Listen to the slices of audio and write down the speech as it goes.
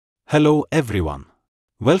Hello everyone.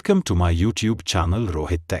 Welcome to my YouTube channel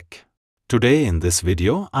ROHIT Tech. Today in this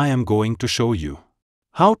video I am going to show you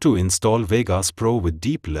how to install Vegas Pro with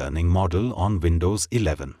Deep Learning Model on Windows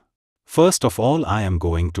 11. First of all, I am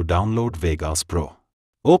going to download Vegas Pro.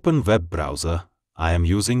 Open web browser. I am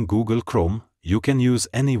using Google Chrome. You can use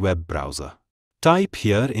any web browser. Type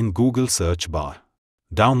here in Google search bar.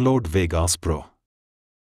 Download Vegas Pro.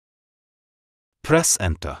 Press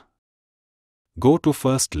enter. Go to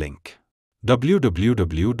first link,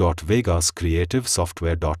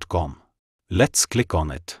 www.vegascreativesoftware.com. Let's click on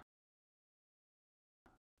it.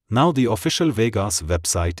 Now the official Vegas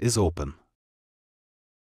website is open.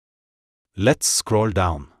 Let's scroll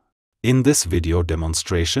down. In this video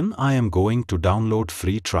demonstration, I am going to download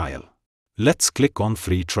free trial. Let's click on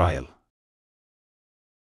free trial.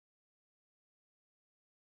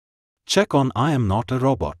 Check on I am not a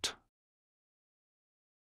robot.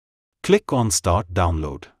 Click on Start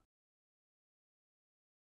Download.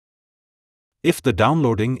 If the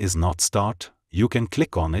downloading is not start, you can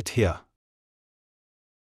click on it here.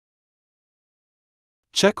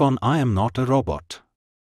 Check on I am not a robot.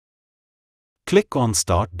 Click on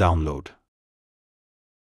Start Download.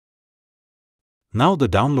 Now the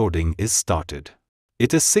downloading is started.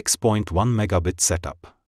 It is 6.1 megabit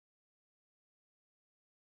setup.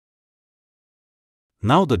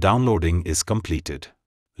 Now the downloading is completed.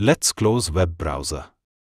 Let's close web browser.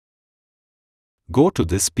 Go to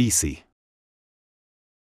this PC.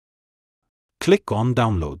 Click on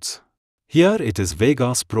Downloads. Here it is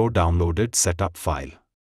Vegas Pro downloaded setup file.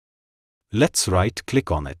 Let's right-click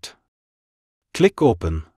on it. Click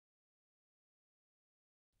Open.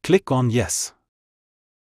 Click on Yes.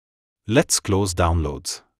 Let's close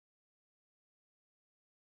Downloads.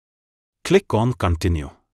 Click on Continue.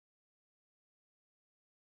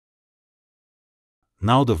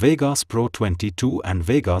 Now the Vegas Pro 22 and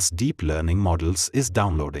Vegas Deep Learning models is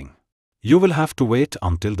downloading. You will have to wait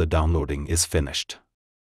until the downloading is finished.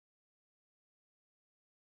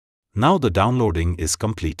 Now the downloading is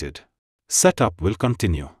completed. Setup will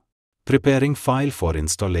continue. Preparing file for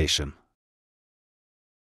installation.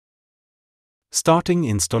 Starting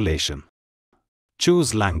installation.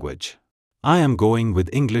 Choose language. I am going with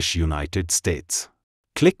English United States.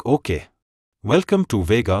 Click OK. Welcome to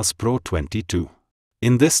Vegas Pro 22.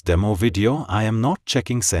 In this demo video, I am not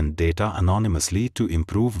checking send data anonymously to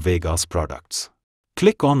improve Vegas products.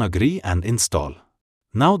 Click on Agree and install.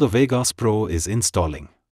 Now the Vegas Pro is installing.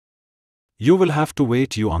 You will have to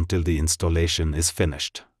wait until the installation is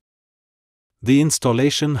finished. The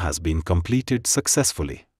installation has been completed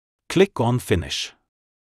successfully. Click on Finish.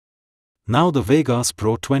 Now the Vegas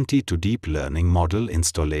Pro 22 Deep Learning Model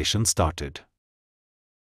installation started.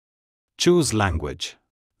 Choose language.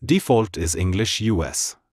 Default is English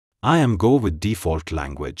US. I am go with default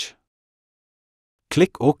language.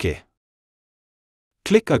 Click OK.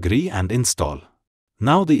 Click Agree and install.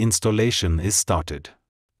 Now the installation is started.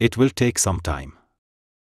 It will take some time.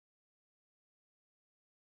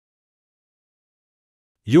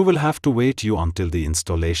 You will have to wait until the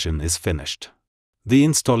installation is finished. The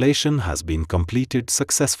installation has been completed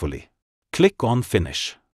successfully. Click on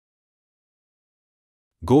Finish.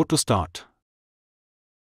 Go to Start.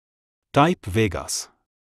 Type Vegas.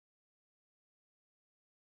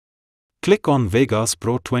 Click on Vegas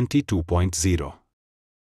Pro 22.0.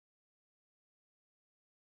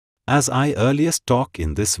 As I earlier talked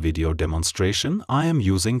in this video demonstration, I am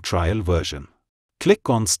using trial version. Click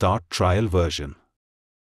on Start Trial Version.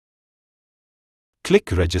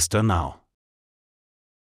 Click Register Now.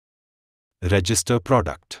 Register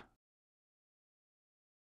Product.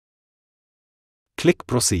 Click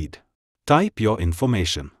Proceed. Type your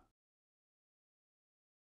information.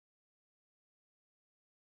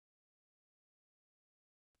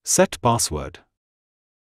 Set password.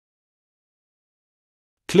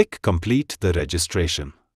 Click Complete the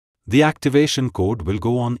registration. The activation code will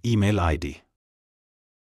go on email ID.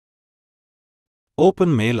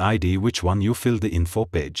 Open mail ID which one you fill the info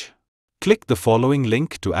page. Click the following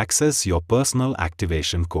link to access your personal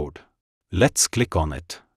activation code. Let's click on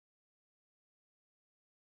it.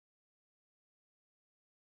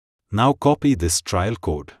 Now copy this trial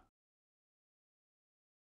code.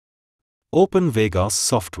 Open Vegas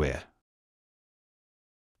software.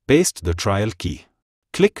 Paste the trial key.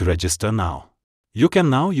 Click Register Now. You can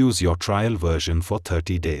now use your trial version for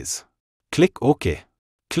 30 days. Click OK.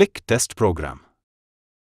 Click Test Program.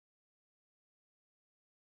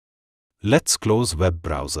 Let's close web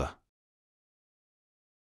browser.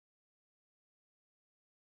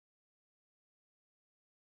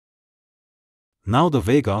 Now the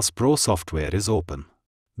Vegas Pro software is open.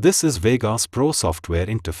 This is Vegas Pro software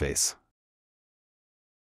interface.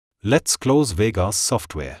 Let's close Vegas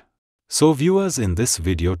software. So viewers, in this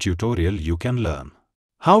video tutorial you can learn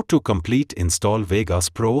how to complete install Vegas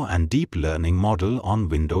Pro and Deep Learning model on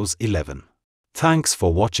Windows 11. Thanks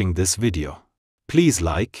for watching this video. Please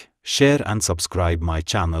like, share and subscribe my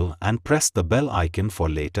channel and press the bell icon for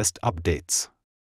latest updates.